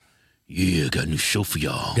Yeah, got a new show for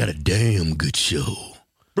y'all. Got a damn good show.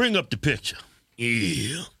 Bring up the picture.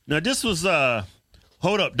 Yeah. Now, this was,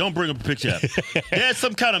 hold up. Don't bring up the picture up. They had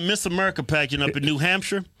some kind of Miss America pageant up in New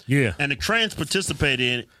Hampshire. Yeah. And the trans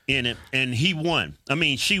participated in it, and he won. I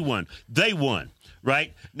mean, she won. They won,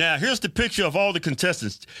 right? Now, here's the picture of all the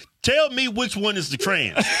contestants. Tell me which one is the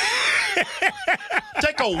trans.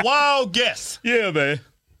 Take a wild guess. Yeah, man.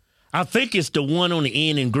 I think it's the one on the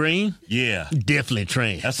end in green. Yeah. Definitely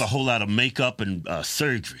trans. That's a whole lot of makeup and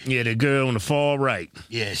surgery. Yeah, the girl on the far right.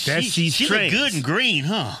 Yeah, she's she trans. look good in green,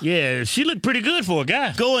 huh? Yeah, she looked pretty good for a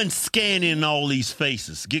guy. Go and scan in all these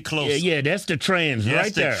faces. Get closer. Yeah, that's the trans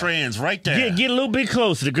right there. That's the trans right there. Get a little bit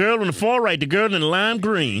closer. The girl on the far right, the girl in the lime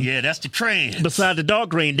green. Yeah, that's the trans. Beside the dark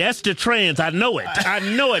green, that's the trans. I know it.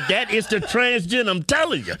 That is the transgender. I'm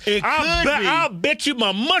telling you. I'll bet you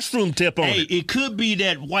my mushroom tip on it. Hey, it could be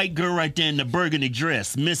that white girl right there in the burgundy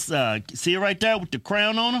dress. Miss, see her right there with the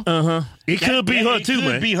crown on her? Uh-huh. It could be her too, man.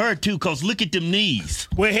 It could be her too, because look at them knees.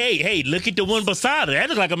 Well, hey, look at the one beside her. That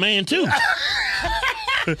looks like a man too.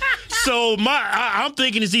 So I'm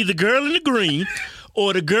thinking it's either girl in the green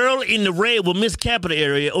or the girl in the red with Miss Capital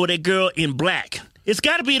area or that girl in black. It's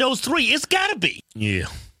got to be those three. It's got to be. Yeah,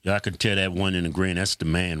 I can tell that one in the green. That's the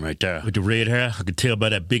man right there. With the red hair, I can tell by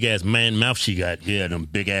that big-ass man mouth she got. Yeah, them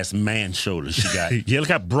big-ass man shoulders she got. Yeah, look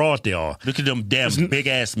how broad they are. Look at them damn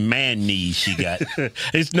big-ass man knees she got.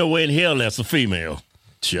 It's no way in hell that's a female.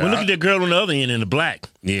 Sure. Well, look at that girl on the other end in the black.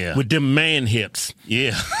 Yeah. With them man hips.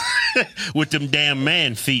 Yeah. With them damn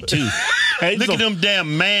man feet, too. Hey, look at them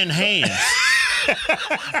damn man hands.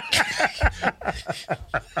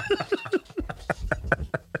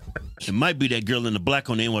 It might be that girl in the black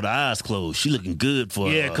on the end with her eyes closed. She looking good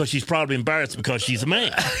for Yeah, because she's probably embarrassed because she's a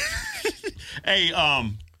man. Hey,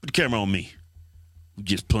 put the camera on me. We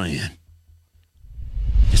just playing.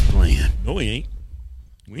 Just playing. No, we ain't.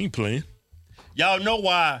 We ain't playing. Y'all know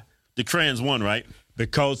why the trans won, right?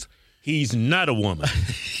 Because he's not a woman.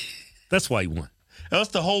 That's why he won. That's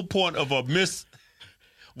the whole point of a Miss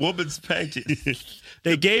Woman's pageant.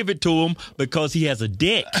 They gave it to him because he has a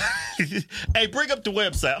dick. Hey, bring up the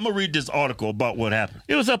website. I'm going to read this article about what happened.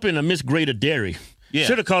 It was up in the Miss Greater Dairy. Yeah.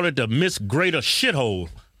 Should have called it the Miss Greater Shithole.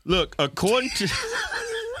 Look, according to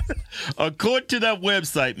that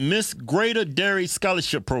website, Miss Greater Dairy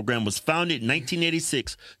Scholarship Program was founded in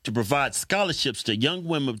 1986 to provide scholarships to young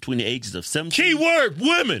women between the ages of 17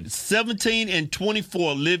 and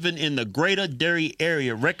 24 living in the Greater Dairy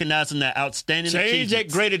area, recognizing their outstanding achievements. Change that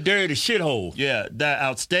Greater Dairy to shithole. Yeah, their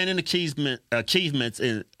outstanding achievements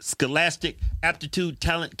in scholastic, aptitude,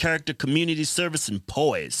 talent, character, community service, and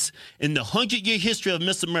poise. In the 100-year history of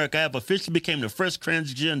Miss America, I have officially become the first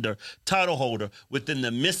transgender title holder within the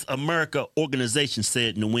Miss America organization,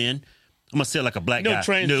 said Nguyen. I'm going to say it like a black guy.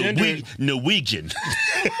 Transgender. Norwegian.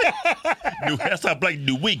 That's how black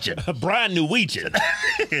Norwegian. Brian Norwegian.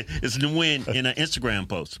 It's Nguyen in an Instagram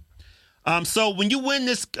post. So when you win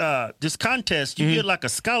this contest, you get like a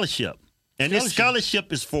scholarship. And this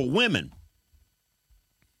scholarship is for women.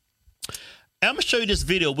 I'm going to show you this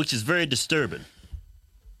video, which is very disturbing.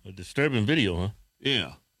 A disturbing video, huh?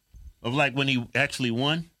 Yeah. Of like when he actually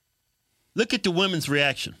won. Look at the women's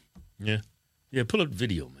reaction. Yeah. Yeah, pull up the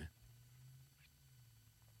video, man.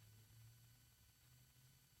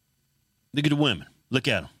 Look at the women. Look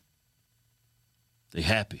at them. They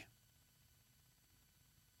happy.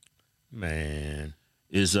 Man.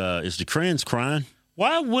 Is the trans crying?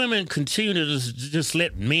 Why women continue to just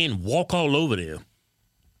let men walk all over them?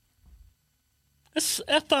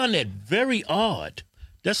 I find that very odd.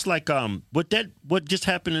 That's like what just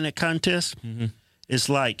happened in that contest. Mm-hmm. It's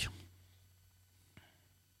like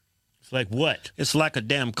what? It's like a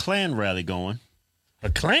damn Klan rally going. A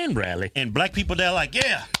Klan rally, and black people there like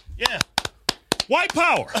yeah, white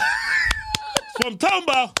power. That's what I'm talking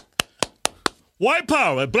about. White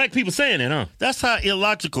power. Black people saying it, huh? That's how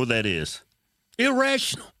illogical that is.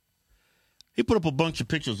 Irrational. He put up a bunch of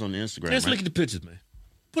pictures on the Instagram. Let's look at the pictures, man.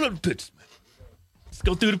 Put up the pictures, man. Let's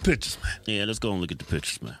go through the pictures, man. Yeah, let's go and look at the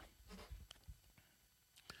pictures, man.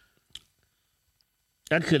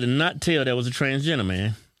 I could not tell that was a transgender,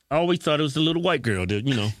 man. I always thought it was a little white girl, dude,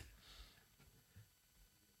 you know.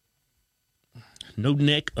 No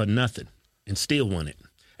neck or nothing, and still won it.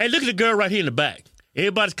 Hey, look at the girl right here in the back.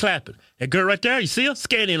 Everybody's clapping. That girl right there, you see her?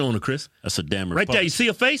 Scan in on her, Chris. That's a damn Republican. Right there, you see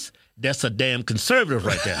her face? That's a damn conservative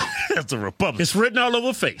right there. That's a Republican. It's written all over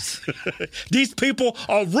her face. These people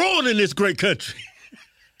are ruining this great country.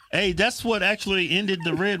 Hey, that's what actually ended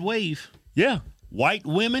the red wave. Yeah. White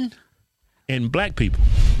women and black people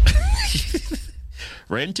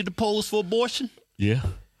ran to the polls for abortion. Yeah.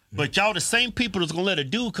 But y'all the same people that's gonna let a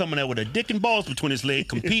dude come in there with a dick and balls between his legs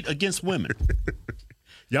compete against women.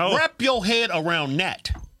 Y'all wrap your head around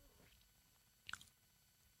that.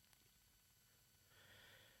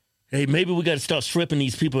 Hey, maybe we got to start stripping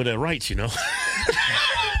these people of their rights, you know?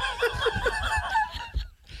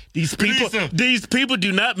 These people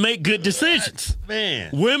do not make good decisions.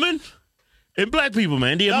 Man. Women and black people,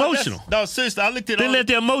 man, they're emotional. No, seriously, I looked at They let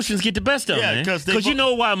their emotions get the best of them, man. Because you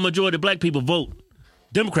know why a majority of black people vote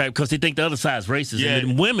Democrat? Because they think the other side's racist. Yeah.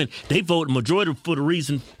 And women, they vote majority for the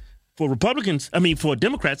reason for for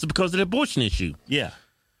Democrats, is because of the abortion issue. Yeah.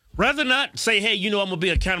 Rather not say, hey, I'm going to be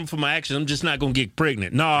accountable for my actions. I'm just not going to get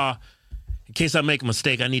pregnant. Nah, in case I make a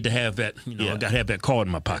mistake, I need to have that, I got to have that card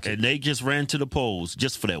in my pocket. And they just ran to the polls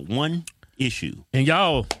just for that one issue. And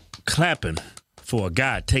y'all clapping for a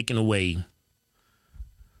guy taking away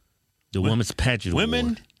the Women's Pageant Women?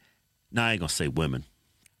 Award. Nah, I ain't going to say women.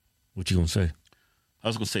 What you going to say? I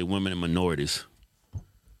was going to say women and minorities.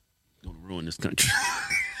 Going to ruin this country.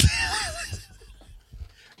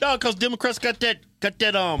 No, because Democrats got that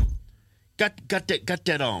kryptonite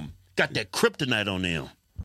on them.